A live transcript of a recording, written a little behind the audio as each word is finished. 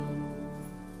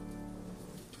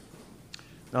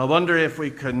Now, I wonder if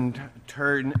we can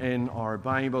turn in our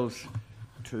Bibles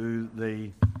to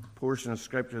the portion of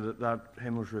Scripture that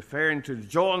hymn was referring to,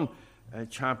 John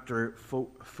chapter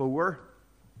 4.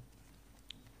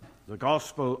 The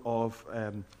Gospel of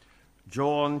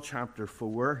John chapter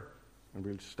 4, and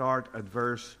we'll start at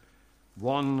verse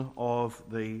 1 of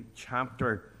the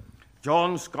chapter.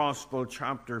 John's Gospel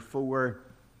chapter 4,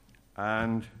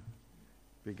 and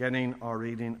beginning our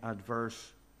reading at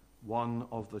verse 1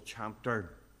 of the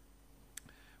chapter.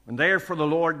 When therefore the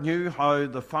Lord knew how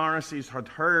the Pharisees had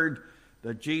heard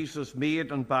that Jesus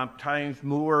made and baptized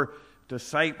more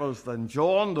disciples than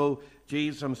John, though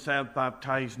Jesus himself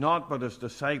baptized not but his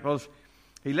disciples,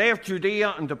 he left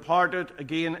Judea and departed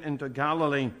again into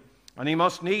Galilee, and he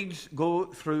must needs go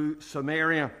through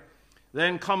Samaria.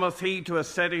 Then cometh he to a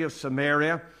city of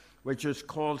Samaria, which is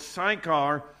called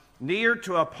Sychar, near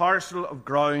to a parcel of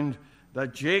ground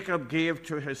that Jacob gave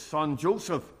to his son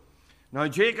Joseph. Now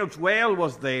Jacob's well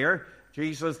was there.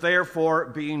 Jesus, therefore,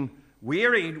 being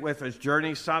wearied with his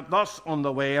journey, sat thus on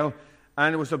the well,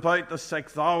 and it was about the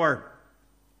 6th hour.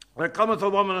 There cometh a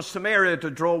woman of Samaria to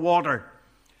draw water.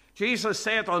 Jesus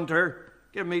saith unto her,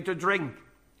 Give me to drink.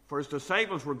 For his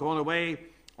disciples were gone away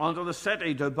unto the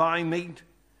city to buy meat.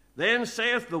 Then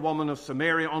saith the woman of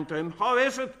Samaria unto him, How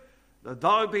is it that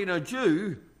thou, being a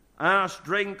Jew, ask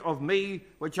drink of me,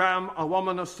 which I am a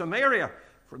woman of Samaria?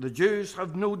 For the Jews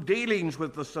have no dealings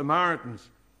with the Samaritans.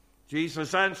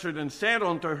 Jesus answered and said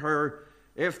unto her,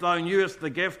 If thou knewest the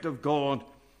gift of God,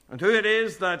 and who it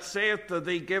is that saith to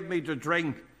thee, Give me to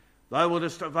drink, thou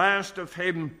wouldest have asked of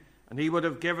him, and he would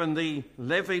have given thee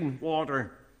living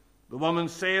water. The woman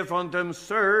saith unto him,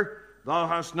 Sir, thou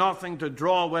hast nothing to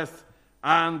draw with,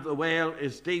 and the well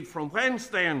is deep. From whence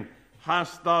then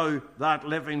hast thou that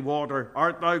living water?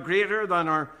 Art thou greater than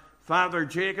our father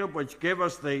Jacob, which gave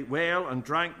us the well, and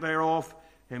drank thereof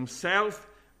himself,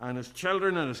 and his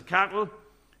children, and his cattle?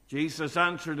 Jesus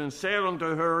answered and said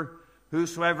unto her,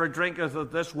 Whosoever drinketh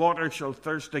of this water shall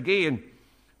thirst again.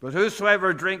 But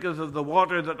whosoever drinketh of the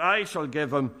water that I shall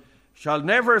give him shall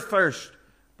never thirst.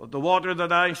 But the water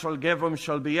that I shall give him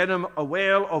shall be in him a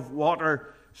well of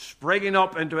water springing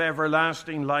up into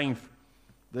everlasting life.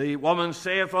 The woman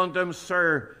saith unto him,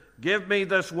 Sir, give me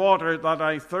this water that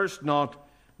I thirst not,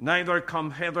 neither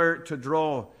come hither to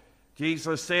draw.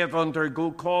 Jesus saith unto her,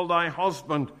 Go call thy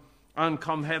husband, and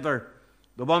come hither.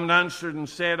 The woman answered and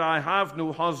said, I have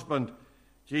no husband.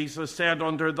 Jesus said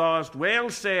unto her, Thou hast well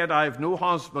said, I have no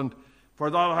husband, for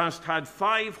thou hast had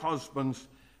 5 husbands,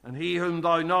 and he whom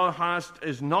thou now hast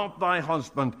is not thy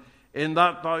husband, in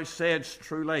that thou saidst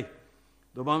truly.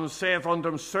 The woman saith unto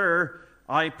him, Sir,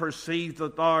 I perceive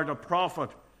that thou art a prophet.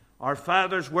 Our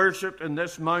fathers worshipped in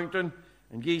this mountain,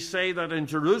 and ye say that in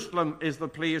Jerusalem is the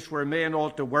place where men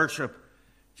ought to worship.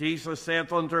 Jesus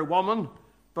saith unto her, Woman,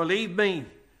 believe me,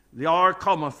 the hour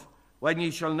cometh, when ye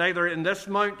shall neither in this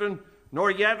mountain,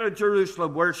 nor yet at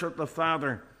Jerusalem worship the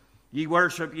Father. Ye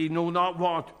worship ye know not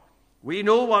what. We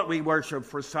know what we worship,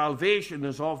 for salvation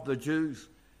is of the Jews.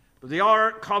 But the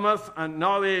hour cometh, and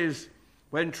now is,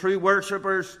 when true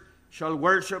worshippers shall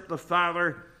worship the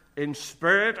Father in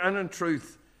spirit and in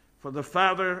truth. For the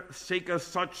Father seeketh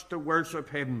such to worship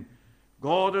him.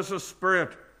 God is a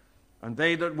spirit, and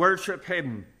they that worship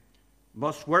him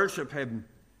must worship him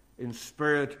in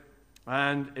spirit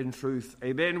and in truth.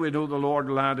 Amen. We know the Lord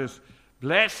will add his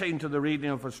blessing to the reading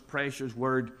of his precious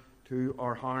word to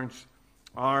our hearts.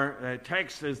 Our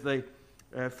text is the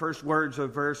first words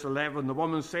of verse 11. The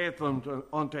woman saith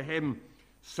unto him,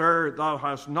 Sir, thou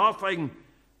hast nothing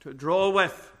to draw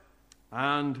with,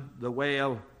 and the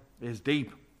well is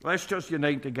deep. Let's just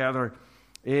unite together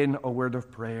in a word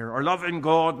of prayer. Our loving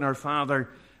God and our Father,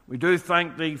 we do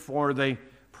thank thee for the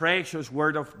precious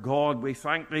word of God. We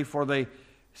thank thee for the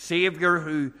Savior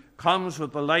who comes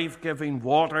with the life-giving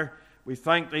water. We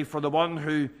thank thee for the one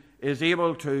who is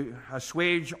able to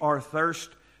assuage our thirst.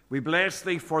 We bless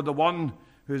thee for the one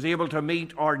who is able to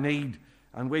meet our need.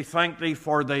 And we thank thee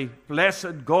for the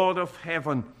blessed God of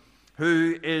heaven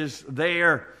who is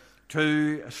there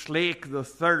to slake the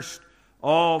thirst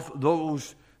of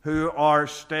those who are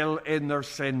still in their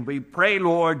sin. We pray,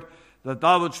 Lord, that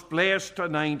thou wouldst bless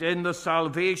tonight in the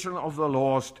salvation of the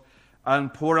lost,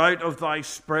 and pour out of thy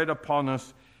Spirit upon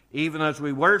us, even as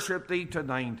we worship thee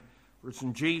tonight. For it's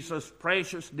in Jesus'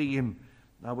 precious name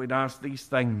that we'd ask these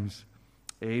things.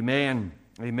 Amen.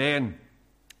 Amen.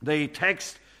 The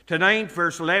text tonight,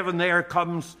 verse 11 there,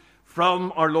 comes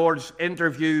from our Lord's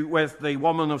interview with the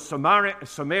woman of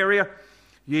Samaria.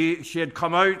 She had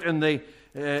come out in the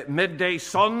midday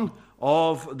sun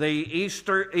of the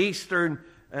eastern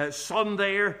sun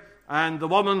there, and the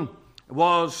woman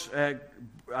was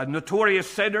a notorious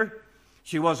sinner.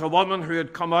 She was a woman who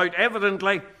had come out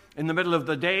evidently in the middle of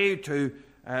the day to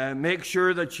make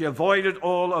sure that she avoided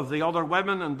all of the other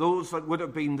women and those that would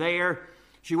have been there.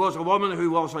 She was a woman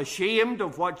who was ashamed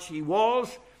of what she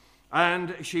was,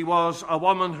 and she was a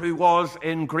woman who was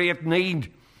in great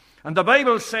need. And the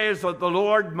Bible says that the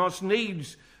Lord must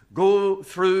needs go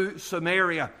through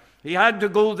Samaria. He had to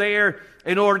go there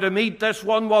in order to meet this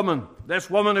one woman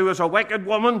who was a wicked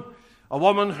woman, a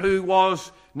woman who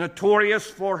was notorious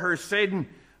for her sin.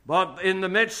 But in the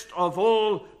midst of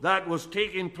all that was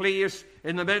taking place,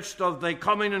 in the midst of the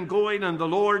coming and going and the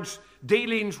Lord's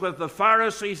dealings with the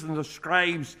Pharisees and the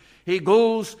scribes, he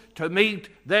goes to meet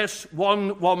this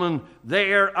one woman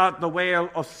there at the well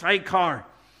of Sychar.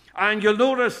 And you'll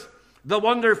notice the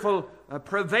wonderful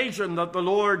provision that the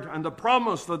Lord and the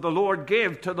promise that the Lord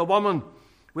gave to the woman.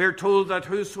 We're told that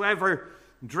whosoever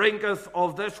drinketh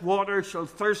of this water shall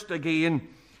thirst again,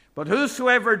 but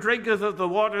whosoever drinketh of the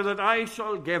water that I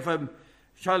shall give him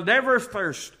shall never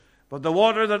thirst, but the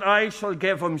water that I shall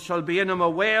give him shall be in him a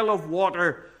well of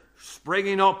water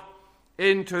springing up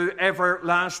into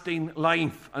everlasting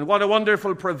life. And what a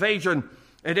wonderful provision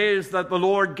it is that the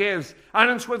Lord gives. And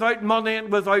it's without money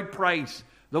and without price.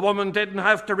 The woman didn't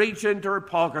have to reach into her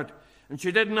pocket, and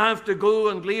she didn't have to go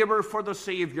and labor for the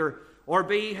Savior or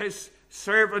be his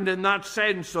servant in that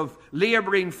sense of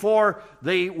laboring for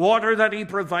the water that he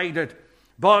provided.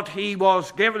 But he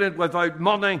was given it without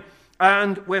money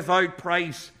and without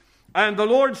price. And the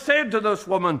Lord said to this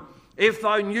woman, if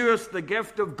thou knewest the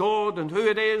gift of God and who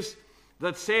it is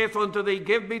that saith unto thee,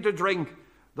 give me to drink,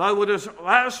 thou wouldest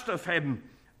asked of him,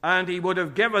 and he would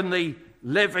have given thee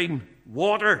living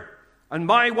water. And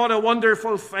my, what a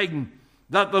wonderful thing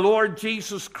that the Lord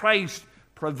Jesus Christ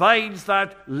provides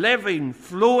that living,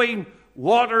 flowing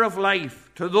water of life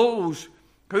to those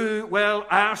who will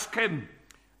ask him.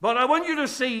 But I want you to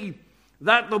see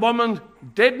that the woman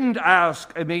didn't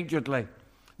ask immediately.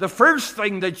 The first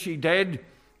thing that she did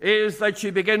is that she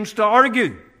begins to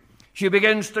argue. She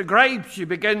begins to gripe. She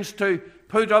begins to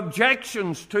put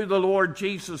objections to the Lord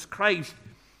Jesus Christ.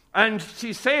 And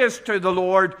she says to the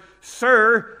Lord,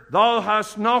 Sir, thou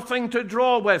hast nothing to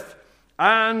draw with,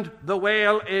 and the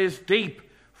well is deep.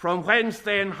 From whence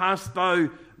then hast thou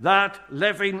that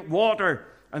living water?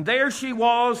 And there she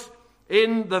was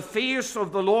in the face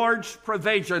of the Lord's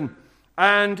provision,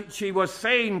 and she was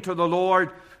saying to the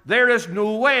Lord, there is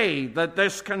no way that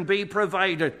this can be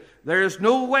provided. There is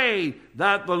no way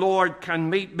that the Lord can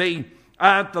meet me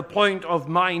at the point of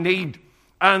my need.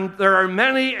 And there are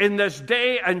many in this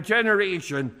day and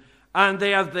generation, and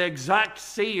they have the exact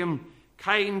same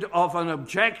kind of an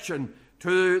objection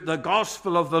to the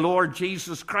gospel of the Lord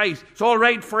Jesus Christ. It's all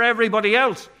right for everybody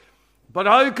else, but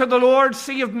how can the Lord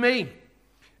see of me?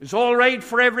 It's all right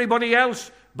for everybody else,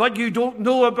 but you don't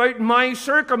know about my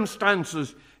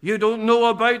circumstances. You don't know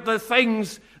about the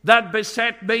things that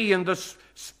beset me and the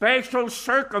special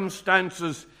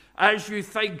circumstances as you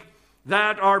think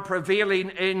that are prevailing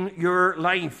in your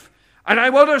life. And I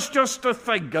want us just to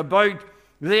think about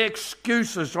the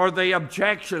excuses or the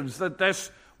objections that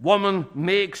this woman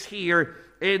makes here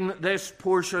in this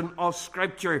portion of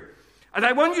Scripture. And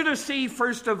I want you to see,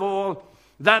 first of all,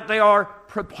 that they are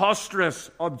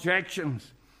preposterous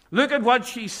objections. Look at what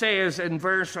she says in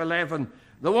verse 11.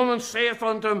 The woman saith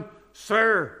unto him,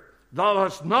 Sir, thou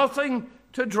hast nothing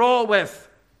to draw with,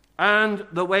 and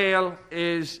the well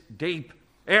is deep.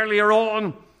 Earlier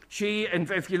on,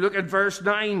 if you look at verse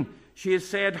 9, she has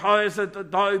said, How is it that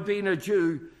thou, being a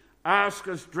Jew,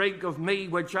 askest drink of me,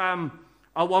 which am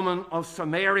a woman of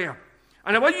Samaria?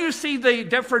 And I want you to see the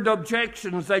different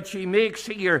objections that she makes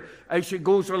here as she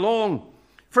goes along.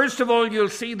 First of all, you'll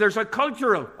see there's a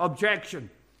cultural objection.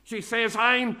 She says,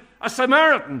 I'm a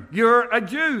Samaritan, you're a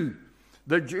Jew.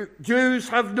 The Jews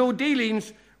have no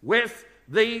dealings with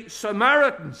the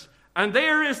Samaritans. And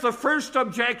there is the first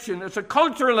objection. It's a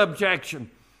cultural objection.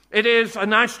 It is a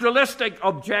nationalistic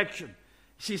objection.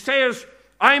 She says,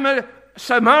 I'm a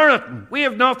Samaritan. We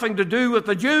have nothing to do with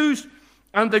the Jews,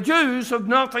 and the Jews have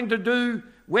nothing to do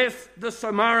with the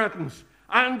Samaritans.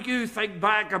 And you think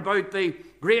back about the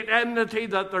great enmity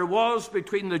that there was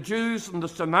between the Jews and the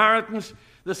Samaritans.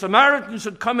 The Samaritans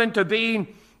had come into being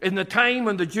in the time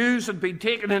when the Jews had been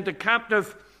taken into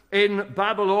captive in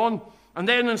Babylon. And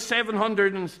then in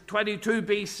 722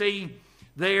 BC,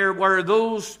 there were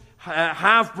those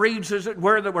half-breeds, as it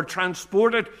were, that were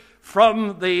transported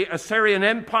from the Assyrian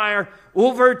Empire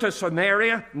over to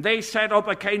Samaria. And they set up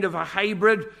a kind of a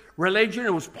hybrid religion.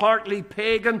 It was partly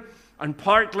pagan and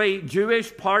partly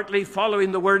Jewish, partly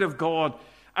following the Word of God.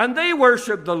 And they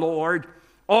worshipped the Lord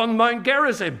on Mount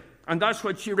Gerizim. And that's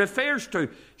what she refers to.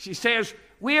 She says,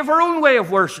 we have our own way of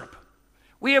worship.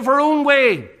 We have our own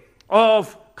way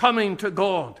of coming to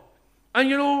God. And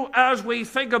you know, as we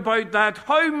think about that,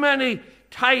 how many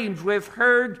times we've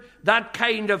heard that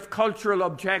kind of cultural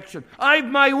objection. I've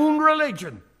my own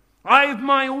religion. I've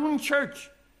my own church.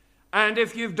 And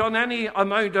if you've done any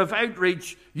amount of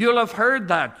outreach, you'll have heard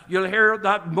that. You'll hear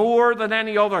that more than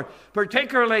any other.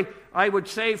 Particularly, I would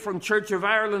say, from Church of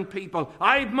Ireland people.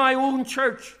 I've my own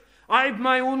church. I've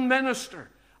my own minister.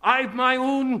 I've my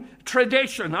own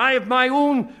tradition. I have my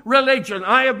own religion.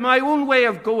 I have my own way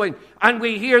of going. And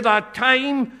we hear that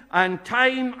time and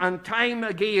time and time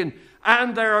again.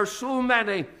 And there are so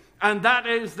many. And that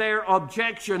is their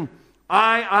objection.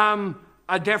 I am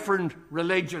a different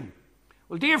religion.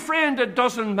 Well, dear friend, it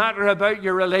doesn't matter about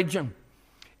your religion.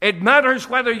 It matters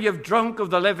whether you've drunk of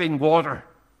the living water.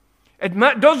 It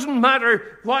doesn't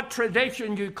matter what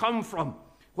tradition you come from.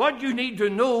 What you need to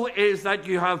know is that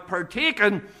you have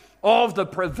partaken of the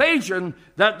provision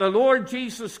that the Lord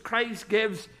Jesus Christ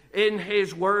gives in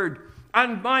his word.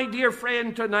 And my dear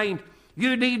friend, tonight,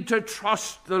 you need to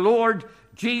trust the Lord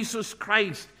Jesus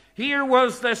Christ. Here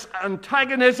was this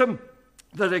antagonism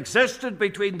that existed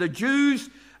between the Jews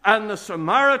and the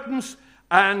Samaritans,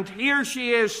 and here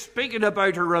she is speaking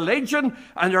about her religion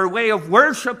and her way of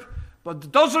worship, but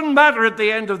it doesn't matter at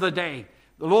the end of the day.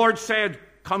 The Lord said,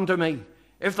 come to me.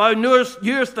 If thou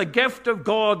knewest the gift of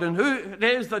God, and who it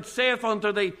is that saith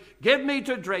unto thee, give me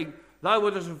to drink, thou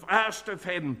wouldst have asked of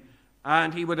him,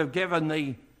 and he would have given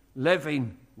thee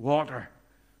living water.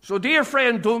 So, dear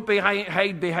friend, don't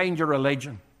hide behind your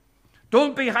religion.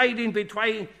 Don't be hiding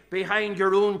behind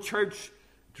your own church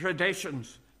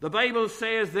traditions. The Bible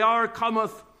says, the hour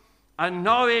cometh, and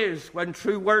now is, when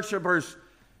true worshippers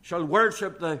shall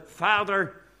worship the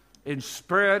Father in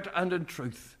spirit and in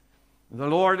truth. The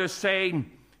Lord is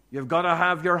saying, you've got to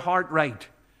have your heart right,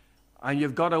 and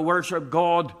you've got to worship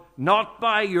God not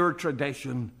by your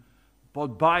tradition,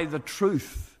 but by the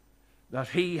truth that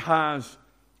he has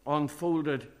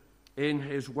unfolded in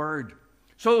his word.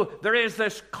 So there is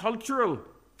this cultural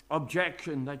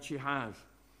objection that she has.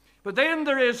 But then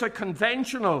there is a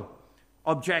conventional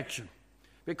objection,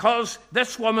 because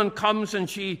this woman comes and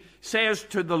she says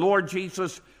to the Lord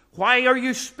Jesus, why are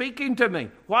you speaking to me?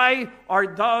 Why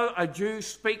art thou, a Jew,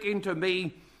 speaking to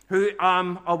me, who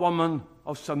am a woman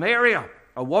of Samaria?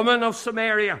 A woman of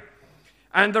Samaria.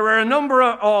 And there are a number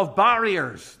of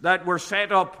barriers that were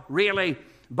set up really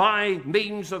by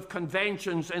means of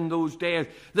conventions in those days.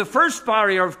 The first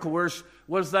barrier, of course,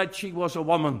 was that she was a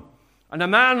woman. And a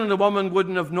man and a woman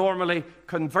wouldn't have normally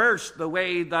conversed the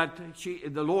way that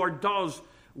the Lord does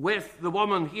with the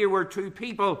woman. Here were two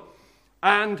people.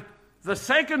 And the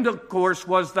second, of course,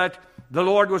 was that the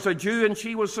Lord was a Jew and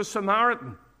she was a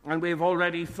Samaritan. And we've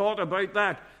already thought about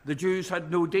that. The Jews had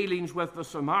no dealings with the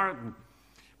Samaritan.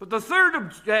 But the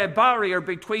third barrier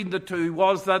between the two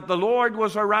was that the Lord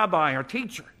was a rabbi or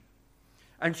teacher.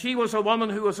 And she was a woman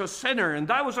who was a sinner. And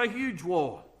that was a huge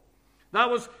wall. That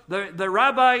was the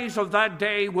rabbis of that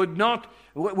day would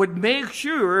make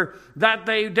sure that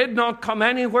they did not come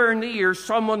anywhere near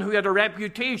someone who had a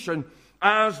reputation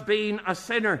as being a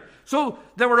sinner. So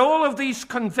there were all of these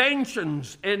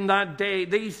conventions in that day,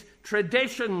 these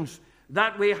traditions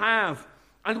that we have.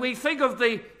 And we think of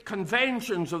the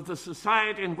conventions of the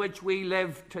society in which we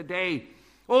live today.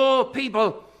 Oh,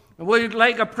 people would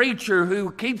like a preacher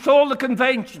who keeps all the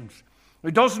conventions,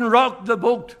 who doesn't rock the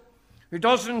boat, who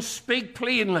doesn't speak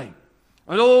plainly.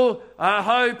 And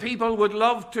how people would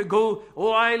love to go,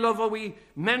 I love a wee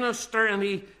minister, and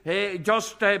he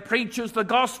just preaches the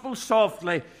gospel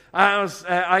softly, as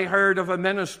I heard of a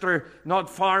minister not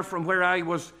far from where I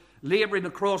was laboring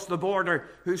across the border,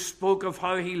 who spoke of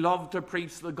how he loved to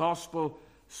preach the gospel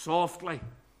softly.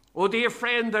 Oh, dear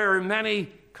friend, there are many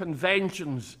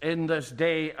conventions in this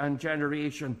day and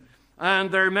generation,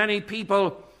 and there are many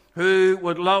people who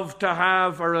would love to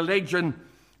have a religion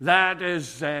that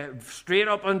is straight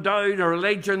up and down, a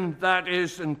religion that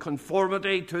is in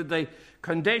conformity to the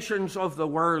conditions of the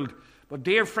world. But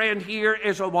dear friend, here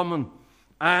is a woman,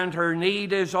 and her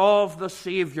need is of the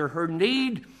Savior. Her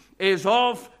need is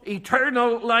of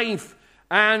eternal life,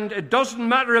 and it doesn't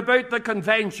matter about the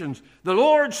conventions. The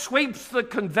Lord sweeps the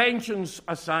conventions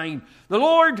aside. The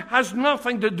Lord has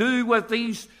nothing to do with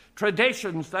these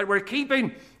traditions that were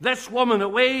keeping this woman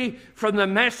away from the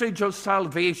message of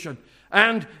salvation.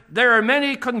 And there are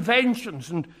many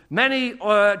conventions and many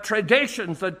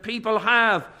traditions that people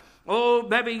have. Oh,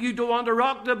 maybe you don't want to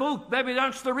rock the boat. Maybe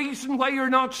that's the reason why you're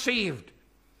not saved.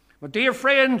 But dear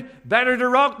friend, better to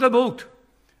rock the boat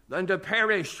than to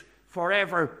perish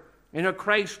forever in a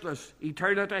Christless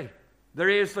eternity. There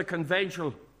is the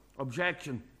conventional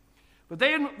objection. But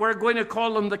then we're going to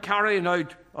call them the carrying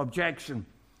out objection.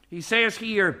 He says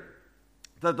here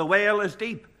that the well is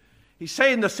deep. He's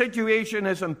saying the situation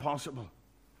is impossible.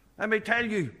 Let me tell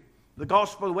you, the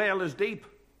gospel well is deep.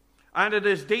 And it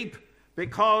is deep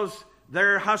because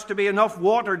there has to be enough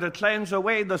water to cleanse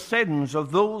away the sins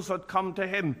of those that come to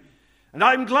him. And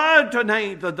I'm glad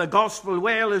tonight that the gospel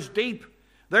well is deep.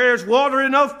 There's water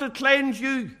enough to cleanse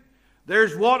you.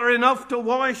 There's water enough to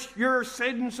wash your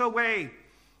sins away.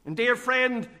 And dear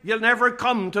friend, you'll never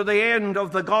come to the end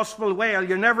of the gospel well.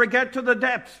 You'll never get to the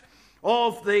depths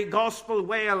of the gospel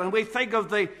well. And we think of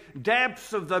the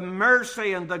depths of the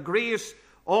mercy and the grace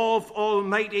of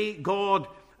Almighty God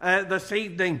this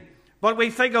evening. But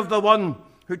we think of the one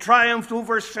who triumphed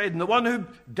over sin, the one who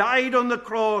died on the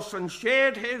cross and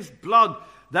shed his blood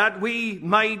that we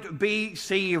might be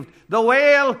saved. The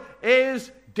well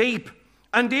is deep.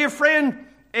 And dear friend,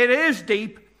 it is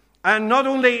deep. And not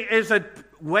only is it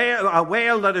a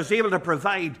well that is able to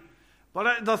provide,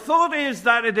 but the thought is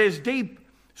that it is deep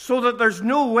so that there's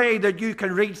no way that you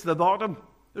can reach the bottom.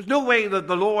 There's no way that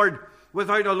the Lord,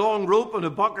 without a long rope and a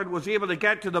bucket, was able to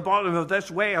get to the bottom of this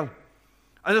well.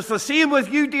 And it's the same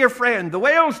with you, dear friend. The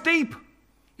well's deep.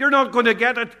 You're not going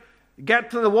to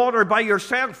get to the water by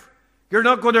yourself. You're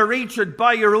not going to reach it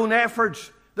by your own efforts.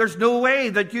 There's no way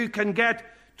that you can get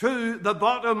to the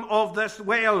bottom of this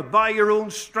well by your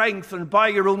own strength and by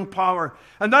your own power.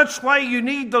 And that's why you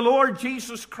need the Lord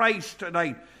Jesus Christ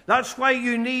tonight. That's why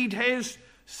you need his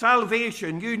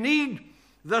salvation. You need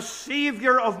the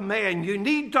Savior of men. You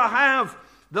need to have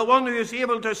the one who is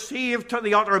able to save to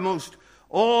the uttermost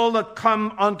all that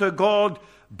come unto God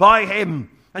by him.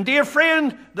 And dear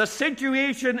friend, the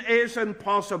situation is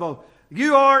impossible.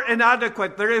 You are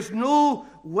inadequate. There is no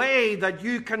way that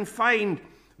you can find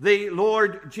the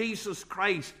Lord Jesus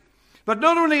Christ. But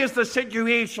not only is the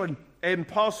situation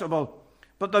impossible,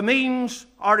 but the means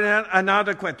are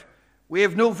inadequate. We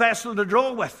have no vessel to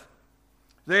draw with.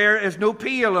 There is no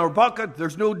pail or bucket.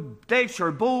 There's no dish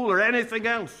or bowl or anything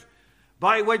else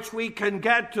by which we can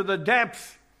get to the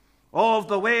depths of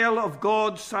the well of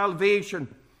God's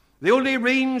salvation. The only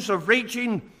means of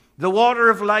reaching the water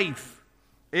of life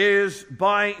is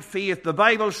by faith. The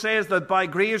Bible says that by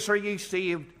grace are ye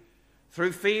saved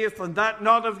through faith, and that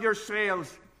not of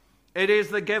yourselves. It is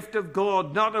the gift of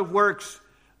God, not of works,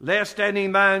 lest any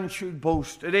man should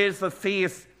boast. It is the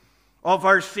faith of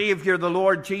our Savior, the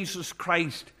Lord Jesus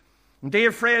Christ. And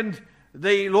dear friend,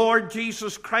 the Lord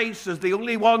Jesus Christ is the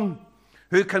only one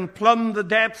who can plumb the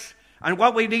depths, and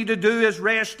what we need to do is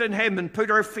rest in him and put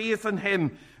our faith in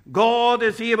him. God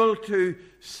is able to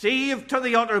save to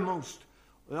the uttermost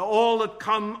all that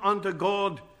come unto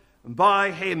God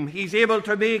by him. He's able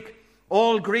to make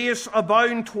all grace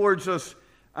abound towards us,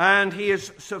 and he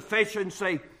is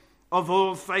sufficiency of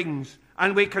all things,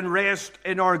 and we can rest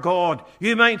in our God.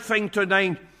 You might think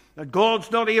tonight that God's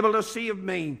not able to save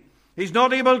me. He's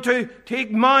not able to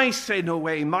take my sin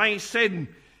away. My sin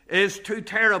is too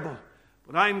terrible.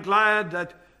 But I'm glad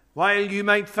that while you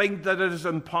might think that it is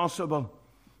impossible,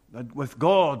 that with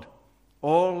God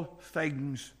all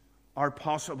things are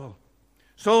possible.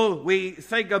 So we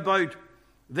think about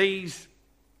these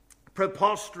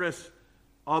preposterous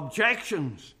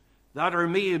objections that are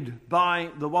made by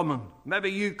the woman.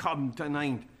 Maybe you come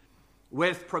tonight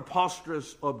with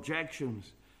preposterous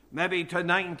objections. Maybe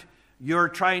tonight you're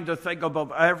trying to think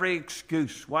about every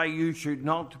excuse why you should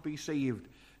not be saved.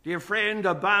 Dear friend,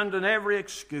 abandon every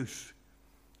excuse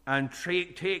and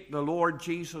take the Lord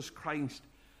Jesus Christ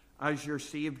as your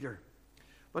Savior.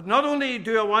 But not only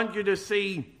do I want you to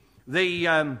see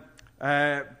the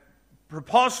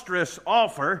preposterous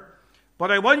offer,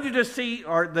 but I want you to see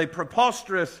the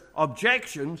preposterous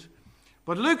objections,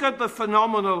 but look at the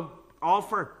phenomenal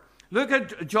offer. Look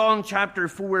at John chapter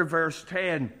 4, verse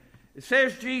 10. It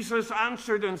says, Jesus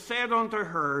answered and said unto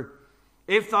her,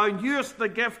 If thou knewest the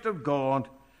gift of God,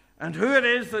 and who it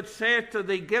is that saith to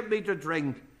thee, Give me to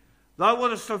drink, thou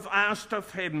wouldst have asked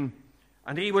of him,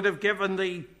 and he would have given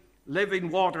thee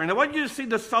living water. And I want you to see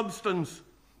the substance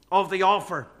of the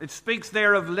offer. It speaks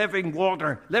there of living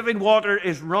water. Living water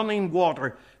is running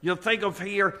water. You'll think of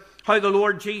here how the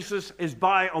Lord Jesus is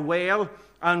by a well,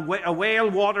 and well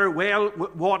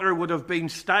water would have been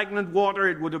stagnant water.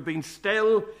 It would have been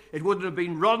still. It wouldn't have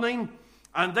been running.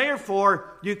 And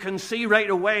therefore, you can see right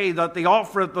away that the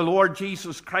offer that the Lord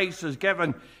Jesus Christ has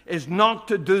given is not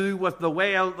to do with the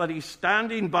well that he's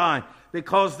standing by,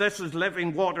 because this is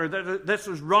living water. This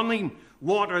is running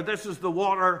water. This is the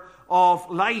water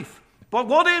of life. But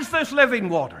what is this living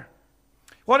water?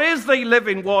 What is the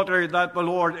living water that the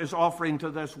Lord is offering to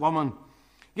this woman?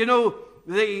 You know,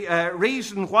 the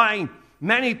reason why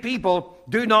many people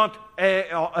do not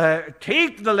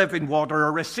take the living water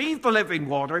or receive the living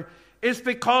water is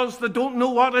because they don't know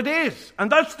what it is.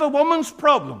 And that's the woman's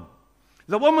problem.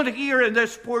 The woman here in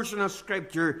this portion of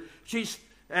Scripture, she's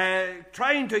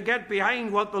trying to get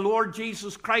behind what the Lord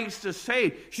Jesus Christ is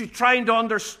saying. She's trying to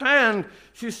understand.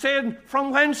 She's saying,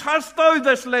 "From whence hast thou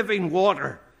this living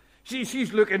water?"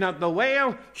 She's looking at the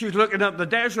well. She's looking at the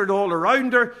desert all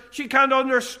around her. She can't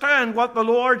understand what the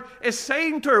Lord is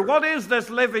saying to her. What is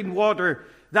this living water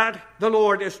that the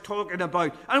Lord is talking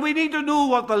about? And we need to know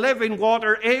what the living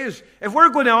water is. If we're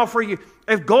going to offer you,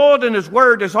 if God in His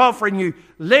Word is offering you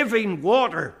living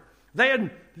water, then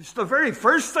it's the very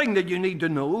first thing that you need to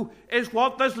know is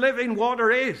what this living water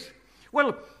is.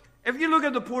 Well, if you look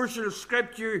at the portion of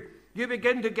Scripture, you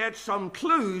begin to get some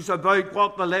clues about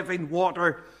what the living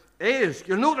water is.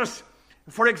 You'll notice,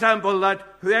 for example, that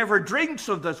whoever drinks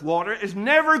of this water is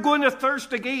never going to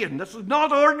thirst again. This is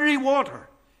not ordinary water.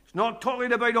 It's not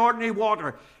talking about ordinary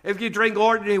water. If you drink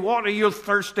ordinary water, you'll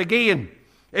thirst again.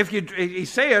 He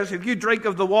says, if you drink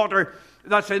of the water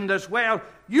that's in this well,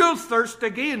 you'll thirst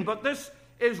again. But this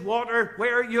is water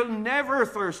where you'll never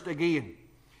thirst again.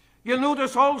 You'll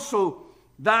notice also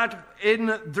that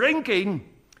in drinking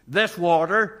this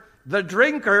water, the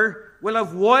drinker will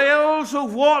have wells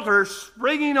of water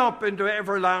springing up into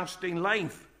everlasting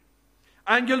life.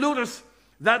 And you'll notice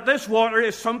that this water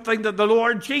is something that the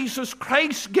Lord Jesus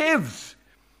Christ gives.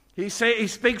 He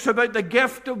speaks about the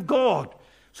gift of God.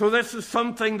 So this is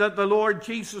something that the Lord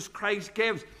Jesus Christ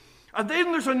gives. And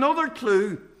then there's another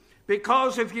clue,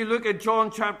 because if you look at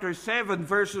John chapter 7,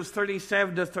 verses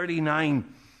 37 to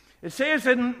 39, it says,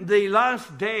 "In the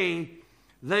last day,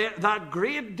 that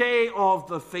great day of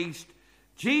the feast,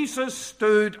 Jesus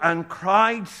stood and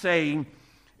cried, saying,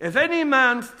 If any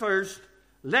man thirst,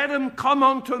 let him come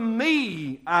unto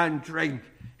me and drink.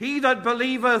 He that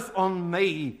believeth on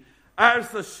me, as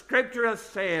the Scripture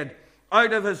hath said,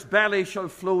 out of his belly shall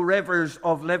flow rivers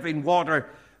of living water.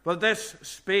 But this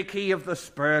spake he of the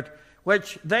Spirit,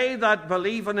 which they that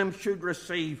believe in him should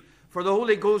receive. For the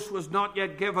Holy Ghost was not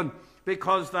yet given,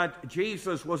 because that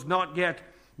Jesus was not yet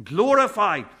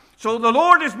glorified." So the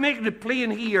Lord is making it plain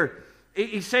here.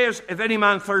 He says, if any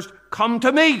man thirst, come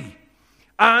to me.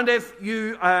 And if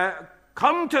you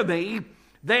come to me,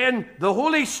 then the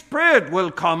Holy Spirit will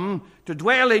come to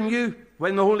dwell in you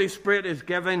when the Holy Spirit is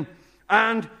given.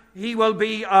 And he will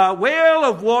be a well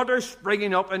of water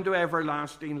springing up into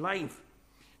everlasting life.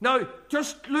 Now,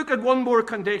 just look at one more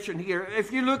condition here.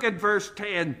 If you look at verse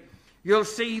 10, you'll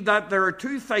see that there are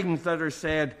two things that are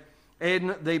said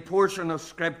in the portion of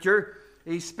Scripture.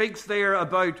 He speaks there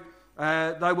about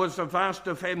thou wouldst have asked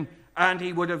of him, and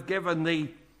he would have given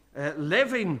thee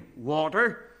living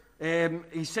water.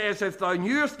 He says, if thou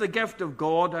knewest the gift of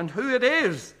God, and who it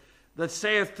is that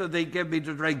saith to thee, give me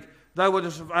to drink, thou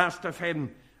wouldst have asked of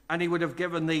him, and he would have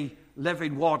given thee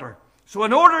living water. So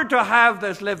in order to have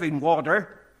this living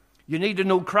water, you need to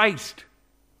know Christ.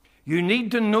 You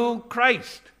need to know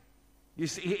Christ. You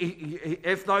see,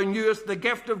 if thou knewest the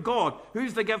gift of God.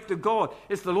 Who's the gift of God?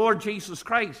 It's the Lord Jesus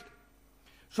Christ.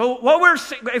 So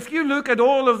if you look at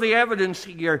all of the evidence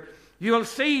here, you'll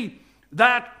see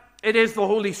that it is the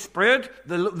Holy Spirit.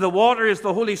 The water is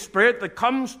the Holy Spirit that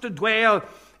comes to dwell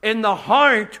in the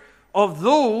heart of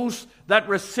those that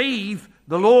receive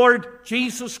the Lord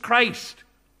Jesus Christ.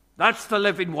 That's the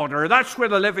living water. That's where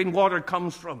the living water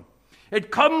comes from.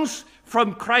 It comes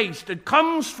from Christ. It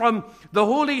comes from the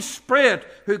Holy Spirit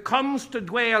who comes to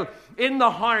dwell in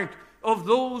the heart of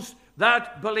those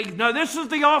that believe. Now, this is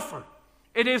the offer.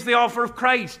 It is the offer of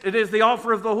Christ. It is the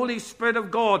offer of the Holy Spirit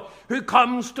of God who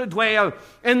comes to dwell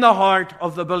in the heart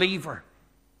of the believer.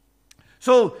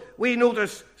 So we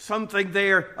notice something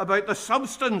there about the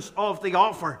substance of the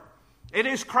offer. It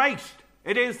is Christ.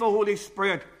 It is the Holy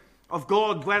Spirit of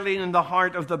God dwelling in the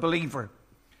heart of the believer.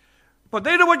 But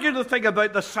then I want you to think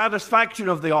about the satisfaction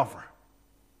of the offer.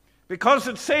 Because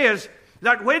it says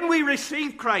that when we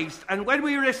receive Christ and when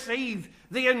we receive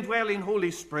the indwelling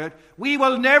Holy Spirit, we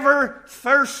will never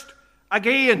thirst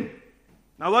again.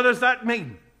 Now, what does that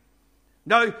mean?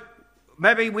 Now,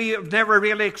 maybe we have never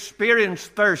really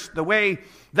experienced thirst the way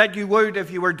that you would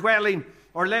if you were dwelling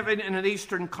or living in an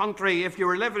eastern country, if you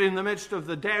were living in the midst of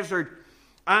the desert.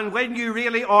 And when you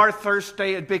really are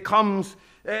thirsty, it becomes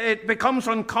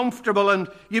uncomfortable and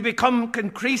you become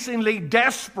increasingly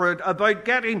desperate about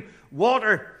getting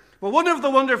water. But one of the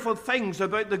wonderful things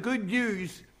about the good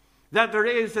news that there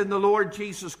is in the Lord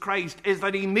Jesus Christ is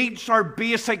that he meets our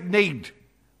basic need.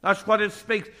 That's what it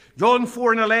speaks. John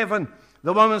 4:11,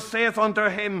 the woman saith unto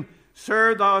him,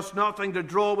 Sir, thou hast nothing to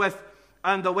draw with,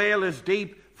 and the well is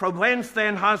deep. From whence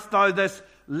then hast thou this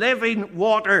living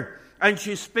water? And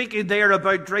she's speaking there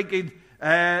about drinking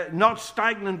not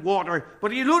stagnant water.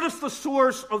 But you notice the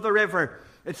source of the river.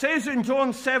 It says in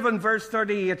John 7, verse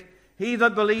 38, he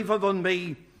that believeth on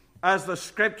me, as the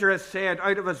scripture hath said,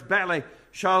 out of his belly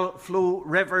shall flow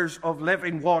rivers of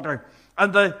living water.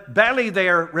 And the belly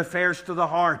there refers to the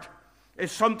heart.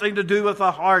 It's something to do with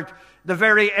the heart, the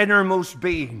very innermost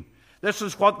being. This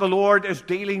is what the Lord is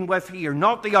dealing with here.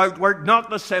 Not the outward, not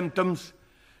the symptoms,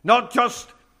 not just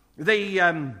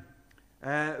the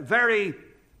very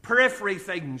periphery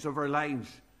things of our lives.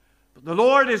 But the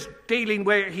Lord is dealing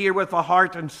here with the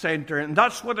heart and center. And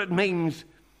that's what it means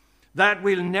that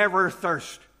we'll never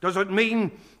thirst. Does it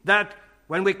mean that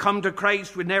when we come to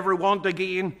Christ we never want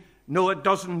again? No, it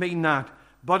doesn't mean that.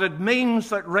 But it means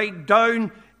that right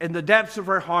down in the depths of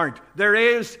our heart, there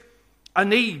is a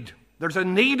need. There's a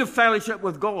need of fellowship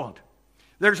with God.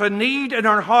 There's a need in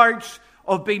our hearts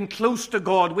of being close to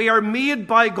God. We are made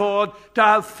by God to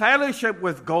have fellowship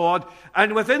with God.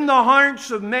 And within the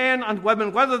hearts of men and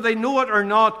women, whether they know it or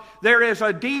not, there is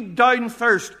a deep down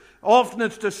thirst. Often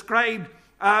it's described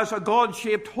as a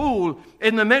God-shaped hole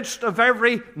in the midst of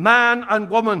every man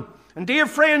and woman. And dear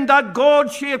friend, that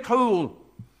God-shaped hole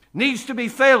needs to be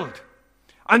filled.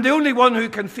 And the only one who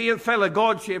can fill a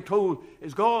God-shaped hole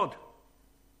is God.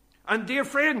 And dear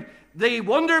friend, the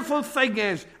wonderful thing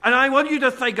is, and I want you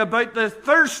to think about the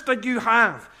thirst that you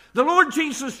have. The Lord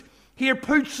Jesus here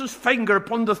puts his finger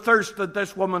upon the thirst that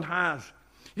this woman has.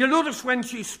 You'll notice when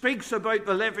she speaks about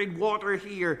the living water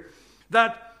here,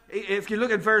 that if you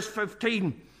look at verse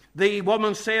 15, the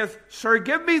woman saith, Sir,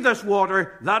 give me this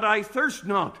water, that I thirst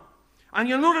not. And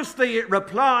you'll notice the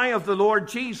reply of the Lord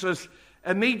Jesus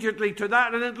immediately to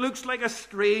that, and it looks like a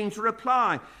strange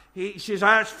reply. She's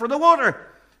asked for the water.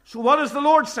 So what does the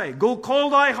Lord say? Go call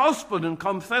thy husband and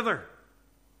come thither.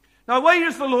 Now, why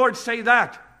does the Lord say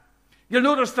that? You'll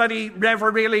notice that he never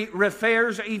really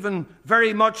refers even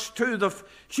very much to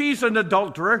she's an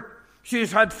adulterer.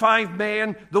 She's had 5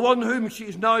 men. The one whom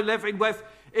she's now living with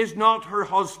is not her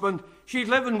husband. She's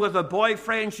living with a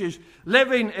boyfriend. She's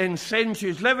living in sin.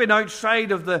 She's living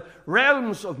outside of the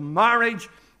realms of marriage.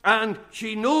 And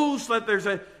she knows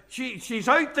that she's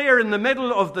out there in the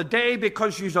middle of the day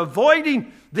because she's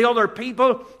avoiding the other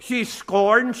people. She's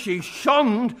scorned. She's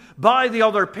shunned by the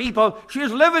other people.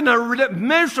 She's living a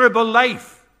miserable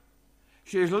life.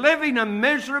 She's living a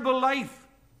miserable life.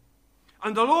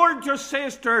 And the Lord just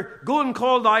says to her, go and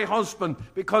call thy husband,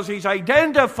 because he's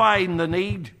identifying the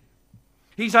need.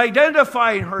 He's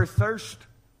identifying her thirst.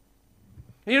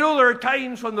 You know, there are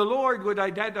times when the Lord would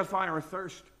identify our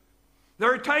thirst.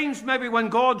 There are times maybe when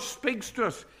God speaks to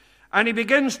us and he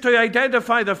begins to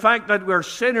identify the fact that we're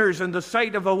sinners in the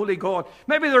sight of a holy God.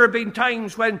 Maybe there have been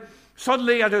times when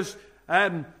suddenly it is,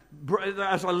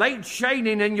 as a light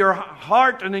shining in your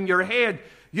heart and in your head,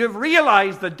 you've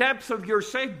realized the depths of your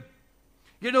sin.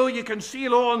 You know, you can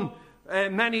sail on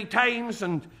many times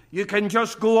and you can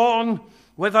just go on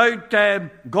without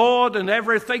God and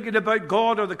ever thinking about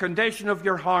God or the condition of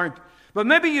your heart. But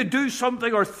maybe you do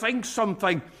something or think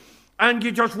something and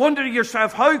you just wonder to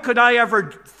yourself, how could I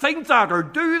ever think that or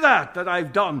do that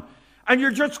I've done? And you're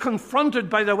just confronted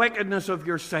by the wickedness of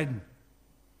your sin.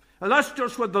 And that's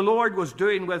just what the Lord was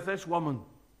doing with this woman.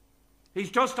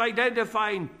 He's just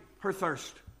identifying her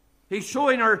thirst. He's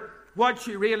showing her what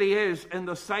she really is in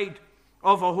the sight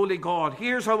of a holy God.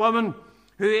 Here's a woman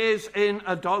who is in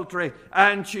adultery,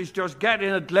 and she's just getting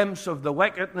a glimpse of the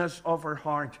wickedness of her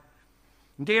heart.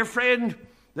 Dear friend,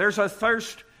 there's a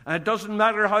thirst, and it doesn't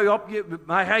matter how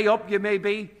high up you may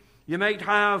be. You might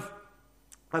have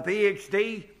a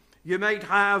PhD. You might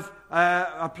have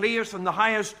a place in the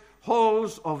highest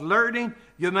halls of learning.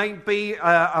 You might be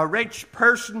a rich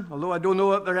person, although I don't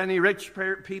know if there are any rich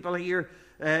people here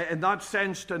in that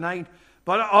sense tonight.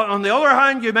 But on the other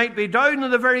hand, you might be down in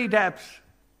the very depths.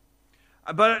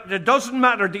 But it doesn't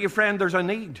matter, dear friend, there's a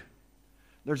need.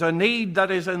 There's a need that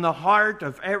is in the heart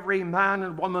of every man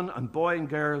and woman and boy and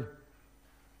girl.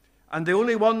 And the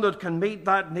only one that can meet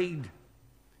that need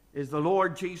is the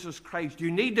Lord Jesus Christ.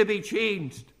 You need to be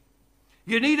changed.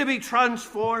 You need to be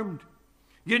transformed.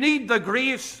 You need the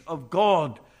grace of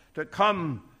God to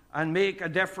come and make a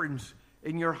difference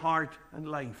in your heart and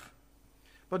life.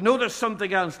 But notice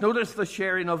something else. Notice the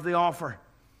sharing of the offer.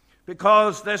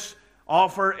 Because this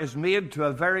offer is made to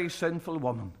a very sinful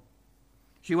woman.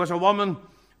 She was a woman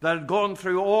that had gone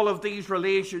through all of these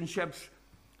relationships,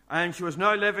 and she was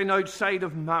now living outside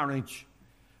of marriage.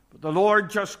 But the Lord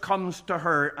just comes to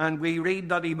her, and we read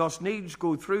that he must needs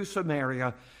go through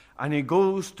Samaria, and he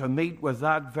goes to meet with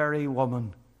that very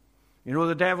woman. You know,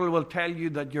 the devil will tell you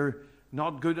that you're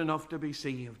not good enough to be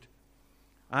saved.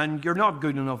 And you're not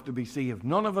good enough to be saved.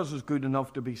 None of us is good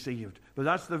enough to be saved. But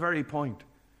that's the very point.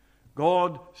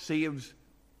 God saves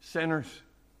sinners.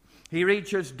 He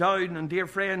reaches down, and dear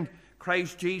friend,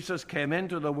 Christ Jesus came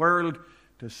into the world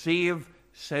to save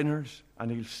sinners,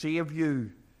 and He'll save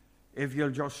you if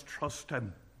you'll just trust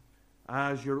Him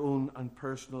as your own and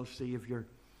personal Savior.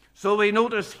 So we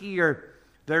notice here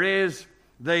there is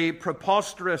the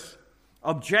preposterous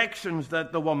objections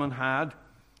that the woman had,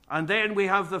 and then we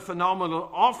have the phenomenal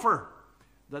offer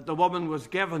that the woman was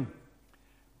given.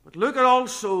 But look at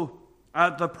also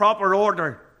at the proper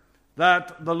order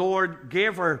that the Lord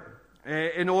gave her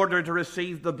in order to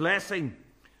receive the blessing.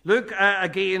 Look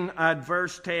again at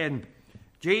verse 10.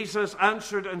 Jesus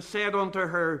answered and said unto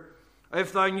her,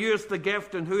 If thou knewest the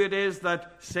gift and who it is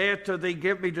that saith to thee,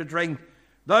 Give me to drink,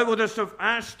 thou wouldest have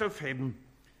asked of him,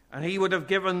 and he would have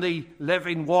given thee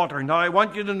living water. Now I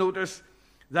want you to notice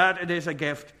that it is a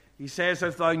gift. He says,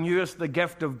 If thou knewest the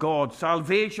gift of God.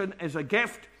 Salvation is a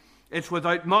gift. It's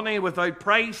without money, without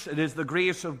price. It is the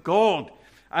grace of God.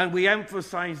 And we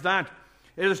emphasize that.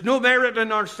 It is no merit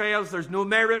in ourselves. There's no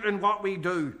merit in what we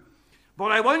do.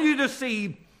 But I want you to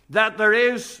see that there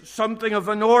is something of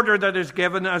an order that is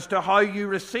given as to how you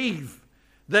receive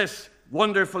this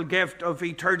wonderful gift of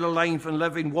eternal life and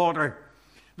living water.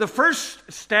 The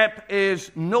first step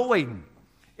is knowing.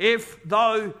 If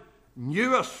thou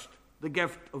knewest the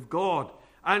gift of God.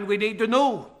 And we need to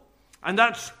know. And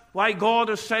that's why God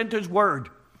has sent His Word.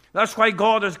 That's why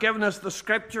God has given us the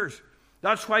Scriptures.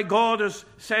 That's why God has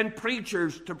sent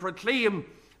preachers to proclaim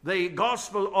the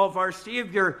gospel of our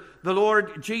Savior, the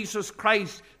Lord Jesus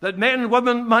Christ, that men and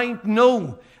women might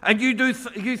know. And you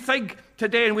think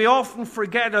today, and we often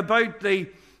forget about the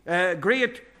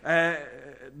great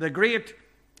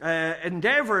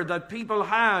endeavor that people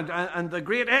had and the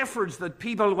great efforts that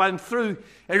people went through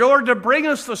in order to bring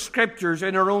us the Scriptures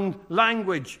in our own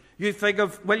language. You think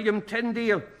of William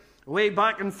Tyndale. Way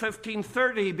back in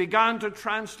 1530, he began to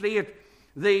translate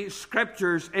the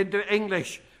Scriptures into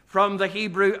English from the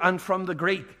Hebrew and from the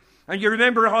Greek. And you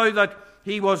remember how that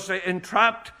he was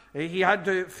entrapped. He had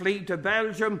to flee to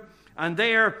Belgium, and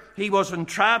there he was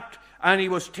entrapped, and he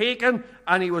was taken,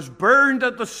 and he was burned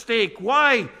at the stake.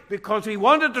 Why? Because he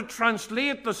wanted to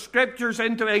translate the Scriptures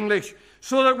into English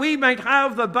so that we might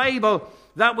have the Bible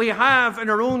that we have in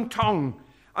our own tongue.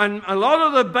 And a lot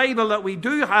of the Bible that we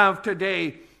do have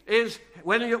today is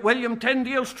William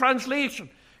Tyndale's translation.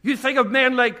 You think of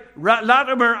men like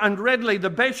Latimer and Ridley,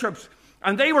 the bishops,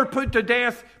 and they were put to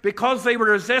death because they were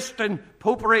resisting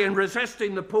popery and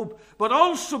resisting the Pope, but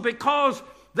also because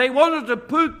they wanted to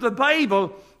put the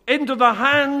Bible into the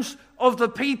hands of the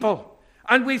people.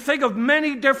 And we think of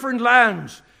many different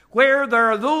lands where there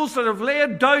are those that have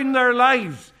laid down their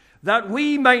lives that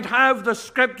we might have the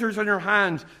Scriptures in our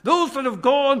hands. Those that have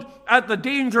gone at the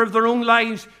danger of their own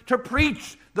lives to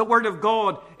preach the Word of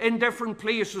God in different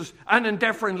places and in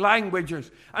different languages.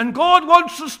 And God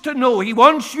wants us to know. He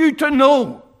wants you to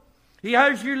know. He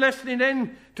has you listening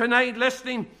in tonight,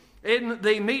 listening in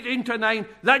the meeting tonight,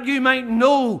 that you might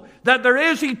know that there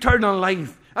is eternal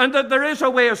life and that there is a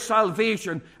way of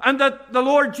salvation and that the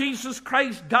Lord Jesus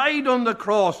Christ died on the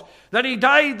cross, that He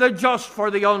died the just for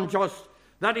the unjust,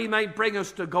 that He might bring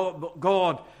us to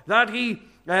God, that He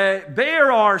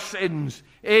bare our sins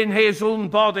in His own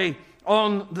body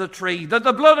on the tree, that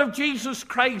the blood of Jesus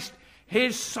Christ,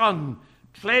 His Son,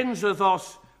 cleanseth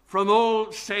us from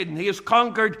all sin. He has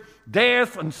conquered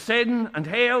death and sin and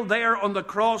hell there on the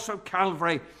cross of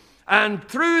Calvary. And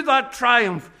through that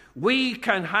triumph, we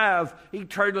can have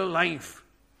eternal life.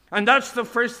 And that's the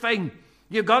first thing.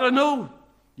 You've got to know.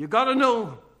 You've got to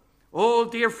know. Oh,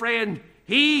 dear friend,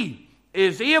 He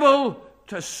is able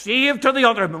to save to the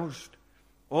uttermost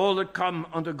all that come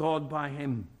unto God by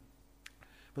Him.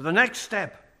 But the next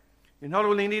step, you not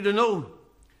only need to know,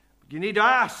 but you need to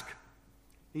ask.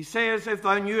 He says, If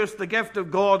thou knewest the gift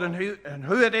of God and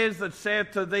who it is that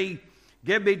saith to thee,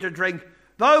 Give me to drink,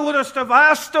 thou wouldest have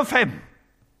asked of Him.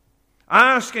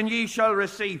 Ask and ye shall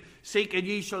receive. Seek and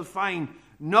ye shall find.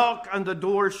 Knock and the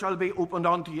door shall be opened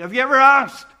unto you. Have you ever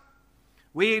asked?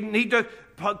 We need to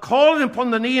call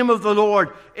upon the name of the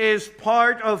Lord is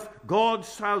part of God's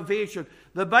salvation.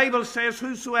 The Bible says,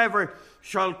 Whosoever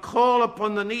shall call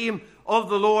upon the name of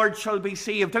the Lord shall be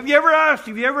saved. Have you ever asked?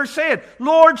 Have you ever said,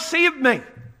 Lord, save me?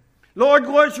 Lord,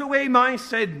 wash away my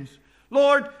sins.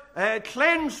 Lord,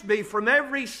 cleanse me from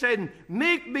every sin.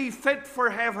 Make me fit for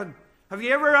heaven. Have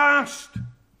you ever asked?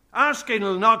 Asking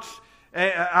the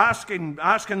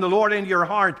Lord into your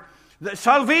heart. The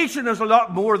salvation is a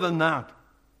lot more than that.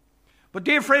 But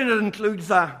dear friend, it includes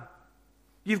that.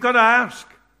 You've got to ask.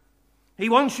 He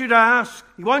wants you to ask.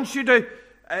 He wants you to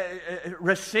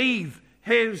receive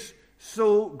His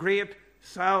so great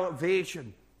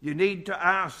salvation. You need to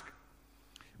ask.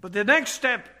 But the next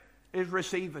step is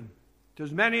receiving. To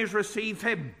as many as receive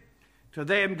Him, to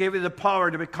them give you the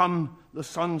power to become the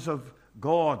sons of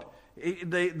God.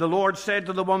 The Lord said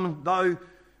to the woman, thou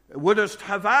wouldest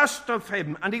have asked of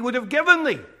Him, and He would have given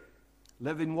thee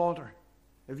living water.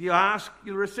 If you ask,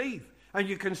 you'll receive. And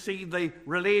you can see the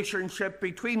relationship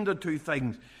between the two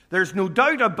things. There's no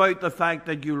doubt about the fact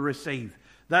that you'll receive,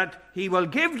 that He will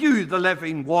give you the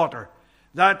living water,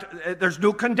 that there's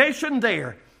no condition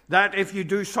there, that if you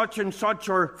do such and such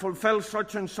or fulfill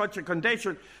such and such a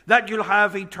condition, that you'll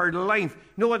have eternal life.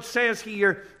 No, it says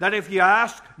here that if you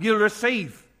ask, you'll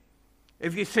receive.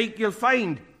 If you seek, you'll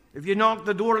find. If you knock,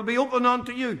 the door will be open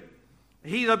unto you.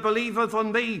 He that believeth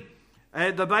on me,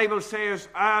 the Bible says,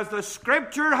 as the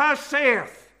Scripture has said,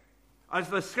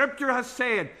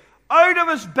 out of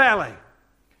his belly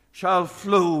shall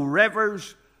flow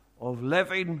rivers of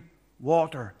living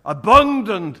water.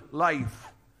 Abundant life.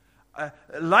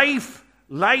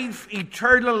 Life,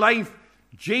 eternal life.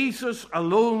 Jesus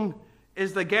alone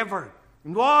is the giver.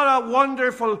 And what a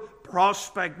wonderful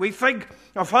prospect. We think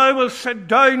if I will sit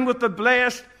down with the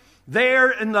blessed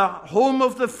there in the home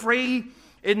of the free,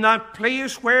 in that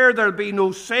place where there'll be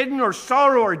no sin or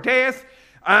sorrow or death,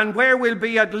 and where we'll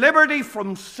be at liberty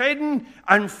from sin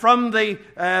and from the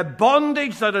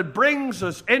bondage that it brings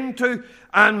us into,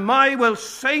 and I will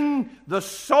sing the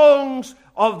songs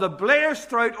of the blessed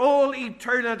throughout all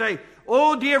eternity.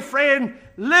 Oh, dear friend,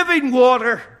 living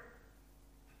water.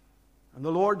 And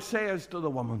the Lord says to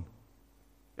the woman,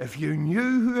 if you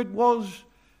knew who it was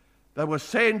that was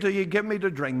saying to you, give me to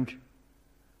drink,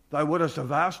 thou wouldst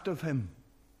have asked of Him,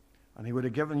 and He would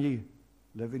have given you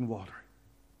living water.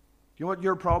 Do you know what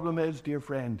your problem is, dear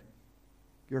friend?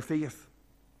 Your faith.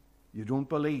 You don't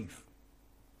believe.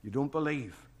 You don't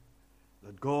believe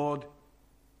that God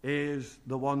is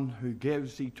the one who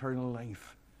gives eternal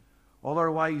life.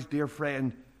 Otherwise, dear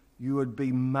friend, you would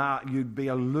be mad, you'd be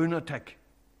a lunatic.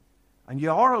 And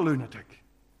you are a lunatic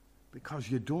because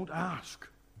you don't ask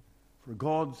for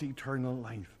God's eternal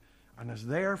life. And it's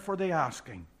there for the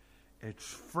asking. It's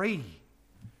free,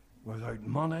 without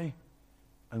money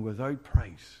and without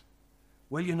price.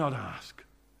 Will you not ask?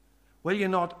 Will you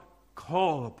not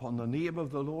call upon the name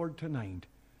of the Lord tonight?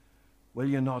 Will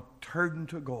you not turn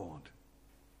to God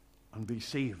and be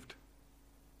saved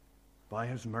by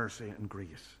His mercy and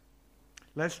grace?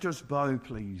 Let's just bow,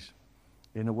 please,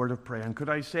 in a word of prayer. And could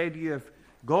I say to you, if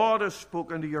God has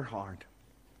spoken to your heart,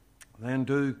 then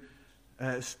do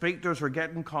speak to us or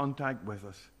get in contact with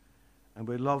us. And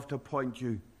we'd love to point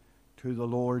you to the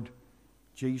Lord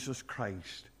Jesus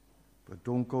Christ. But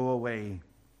don't go away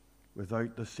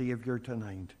without the Savior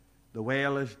tonight. The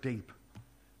well is deep,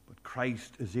 but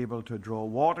Christ is able to draw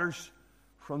waters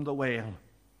from the well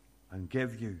and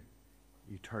give you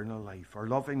eternal life. Our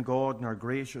loving God and our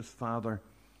gracious Father,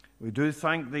 we do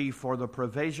thank Thee for the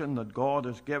provision that God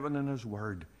has given in His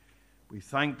Word. We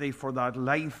thank Thee for that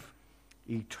life,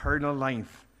 eternal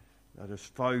life, that is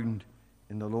found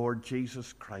in the Lord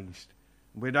Jesus Christ.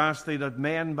 We'd ask Thee that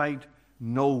men might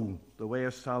know the way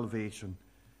of salvation,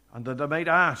 and that they might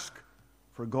ask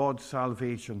for God's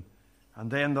salvation, and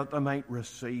then that they might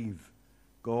receive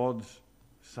God's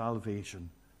salvation.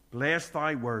 Bless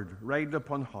Thy word, write it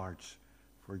upon hearts,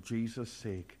 for Jesus'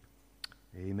 sake.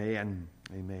 Amen.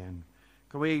 Amen.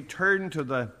 Can we turn to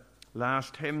the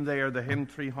last hymn there, the hymn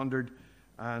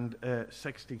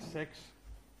 366?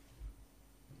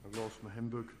 I've lost my hymn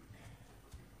book.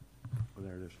 Oh,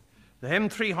 there it is. The hymn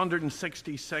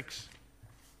 366.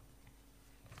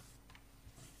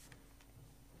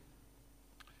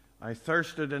 I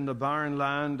thirsted in the barren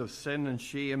land of sin and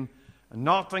shame, and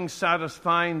nothing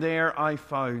satisfying there I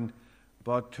found.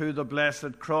 But to the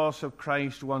blessed cross of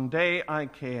Christ one day I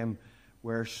came,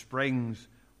 where springs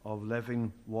of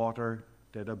living water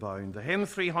did abound. The hymn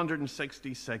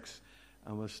 366,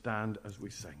 and we'll stand as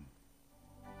we sing.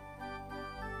 Springs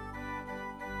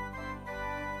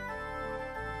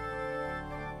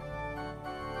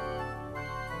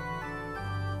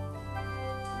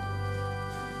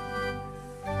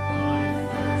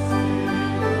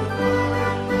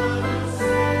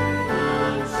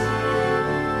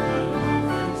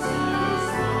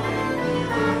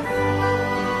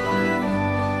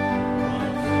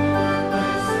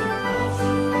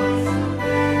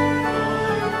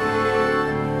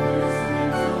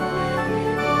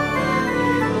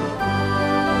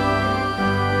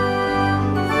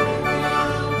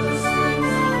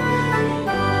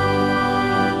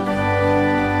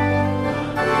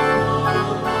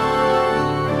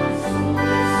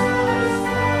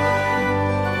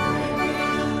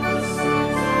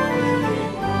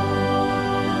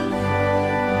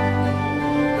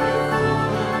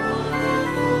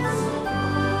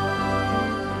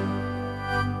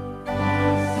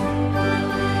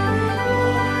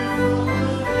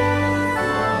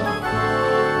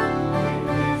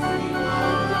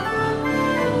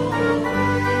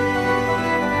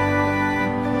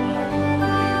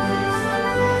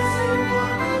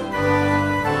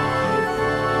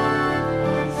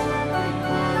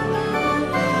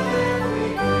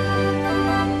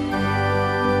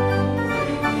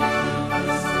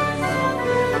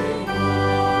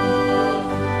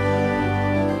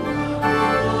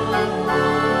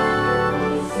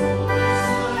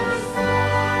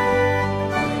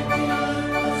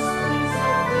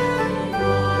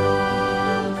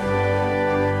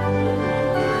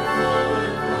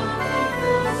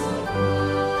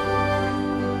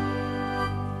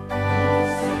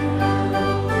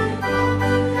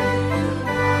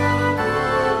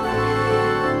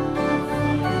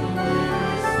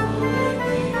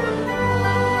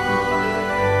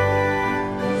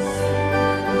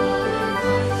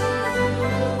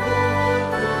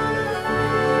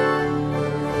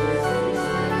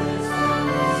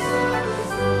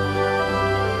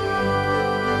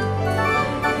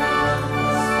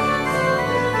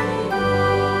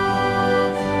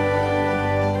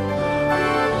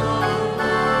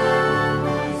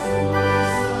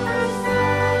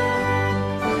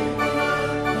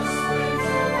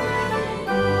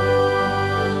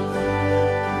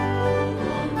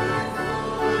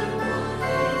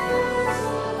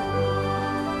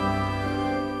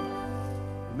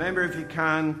Remember, if you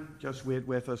can, just wait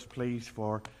with us, please,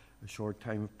 for a short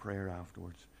time of prayer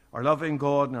afterwards. Our loving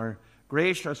God and our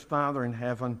gracious Father in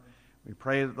heaven, we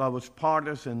pray that thou wouldst part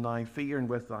us in thy fear and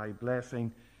with thy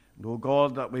blessing. And, O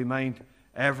God, that we might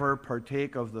ever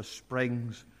partake of the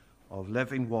springs of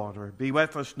living water. Be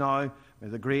with us now. May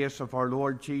the grace of our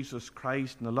Lord Jesus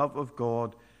Christ and the love of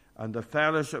God and the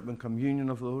fellowship and communion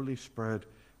of the Holy Spirit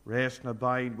rest and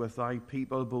abide with thy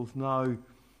people both now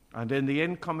and in the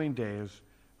incoming days.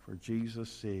 For Jesus'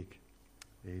 sake,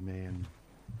 amen.